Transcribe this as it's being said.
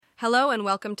Hello and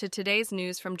welcome to today's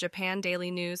news from Japan Daily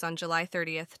News on July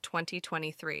 30th,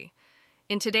 2023.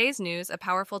 In today's news, a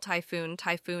powerful typhoon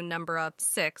number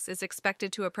 6, is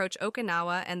expected to approach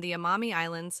Okinawa and the Amami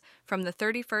Islands from the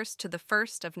 31st to the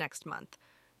 1st of next month.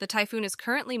 The typhoon is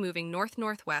currently moving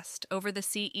north-northwest over the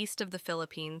sea east of the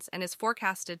Philippines and is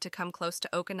forecasted to come close to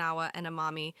Okinawa and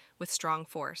Amami with strong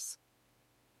force.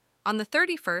 On the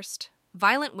 31st,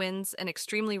 violent winds and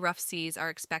extremely rough seas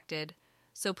are expected,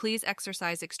 so please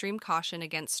exercise extreme caution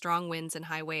against strong winds and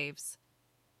high waves.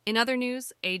 In other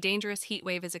news, a dangerous heat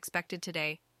wave is expected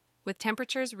today, with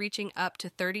temperatures reaching up to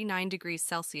 39 degrees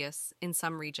Celsius in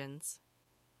some regions.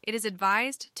 It is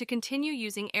advised to continue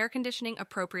using air conditioning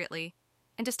appropriately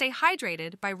and to stay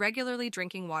hydrated by regularly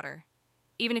drinking water,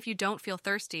 even if you don't feel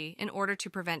thirsty, in order to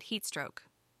prevent heat stroke.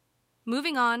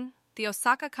 Moving on, the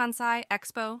Osaka Kansai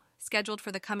Expo, scheduled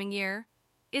for the coming year,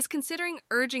 is considering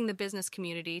urging the business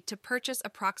community to purchase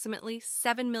approximately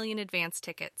 7 million advance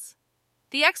tickets.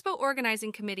 The Expo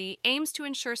Organizing Committee aims to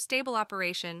ensure stable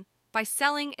operation by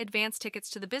selling advance tickets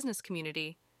to the business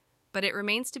community, but it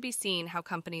remains to be seen how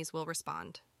companies will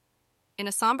respond. In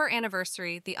a somber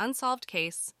anniversary, the unsolved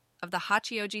case of the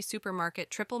Hachioji supermarket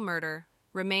triple murder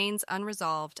remains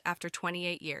unresolved after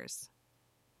 28 years.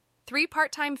 3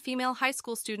 part-time female high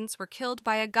school students were killed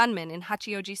by a gunman in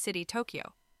Hachioji City,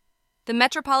 Tokyo. The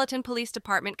Metropolitan Police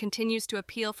Department continues to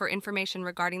appeal for information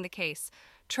regarding the case.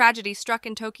 Tragedy struck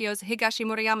in Tokyo's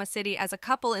Higashimurayama City as a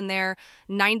couple in their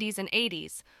 90s and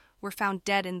 80s were found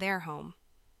dead in their home.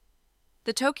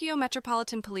 The Tokyo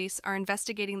Metropolitan Police are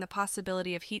investigating the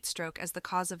possibility of heat stroke as the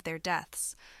cause of their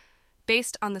deaths,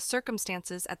 based on the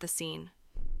circumstances at the scene.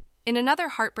 In another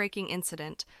heartbreaking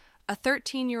incident, a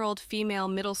 13-year-old female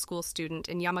middle school student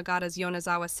in Yamagata's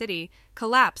Yonezawa City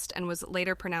collapsed and was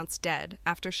later pronounced dead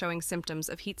after showing symptoms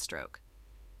of heat stroke.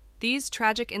 These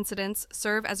tragic incidents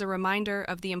serve as a reminder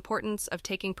of the importance of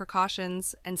taking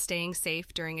precautions and staying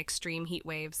safe during extreme heat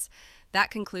waves.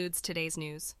 That concludes today's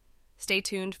news. Stay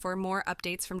tuned for more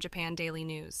updates from Japan Daily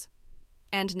News.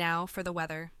 And now for the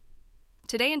weather.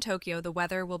 Today in Tokyo, the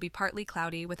weather will be partly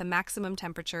cloudy with a maximum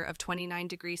temperature of 29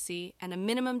 degrees C and a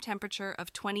minimum temperature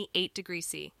of 28 degrees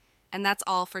C. And that's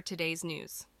all for today's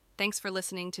news. Thanks for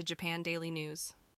listening to Japan Daily News.